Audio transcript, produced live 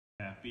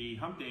Happy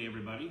hump day,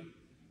 everybody.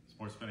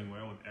 Sports Betting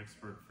Whale with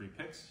expert free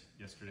picks.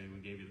 Yesterday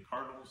we gave you the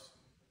Cardinals,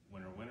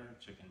 winner,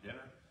 chicken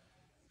dinner.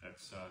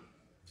 That's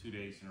 2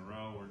 days in a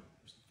row. We're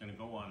going to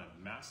go on a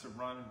massive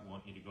run. We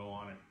want you to go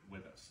on it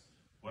with us.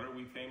 What are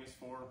we famous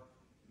for?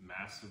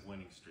 Massive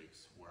winning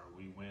streaks, where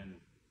we win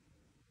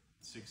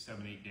 6,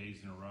 7, 8 days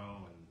in a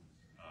row and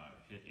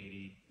hit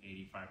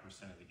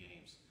 85% of the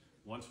games.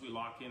 Once we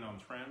lock in on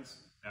trends,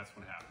 that's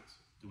what happens.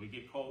 Do we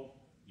get cold?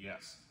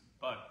 Yes.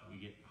 But we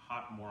get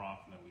hot more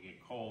often than we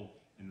get cold.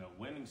 In the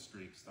winning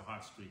streaks, the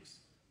hot streaks,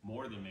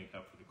 more than make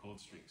up for the cold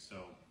streaks.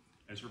 So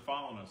as you're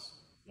following us,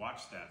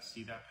 watch that,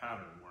 see that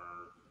pattern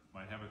where we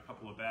might have a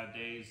couple of bad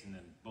days and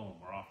then boom,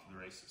 we're off to the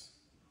races.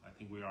 I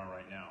think we are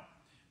right now.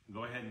 I'll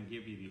go ahead and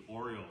give you the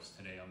Orioles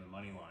today on the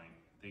money line.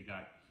 They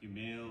got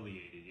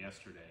humiliated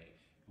yesterday.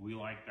 We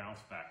like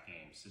bounce back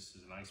games. This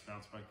is a nice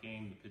bounce back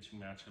game. The pitching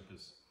matchup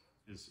is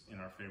in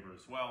our favor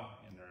as well,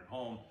 and they're at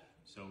home.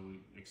 So we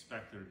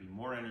expect there to be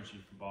more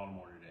energy for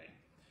Baltimore today.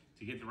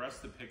 To get the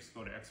rest of the picks,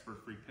 go to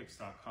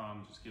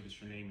expertfreepicks.com. Just give us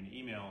your name and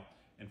email.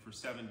 And for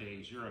 7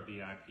 days, you're a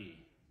VIP.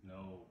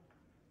 No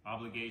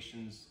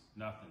obligations,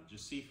 nothing.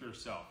 Just see for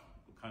yourself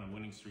what kind of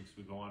winning streaks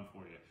we go on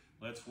for you.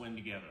 Let's win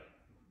together.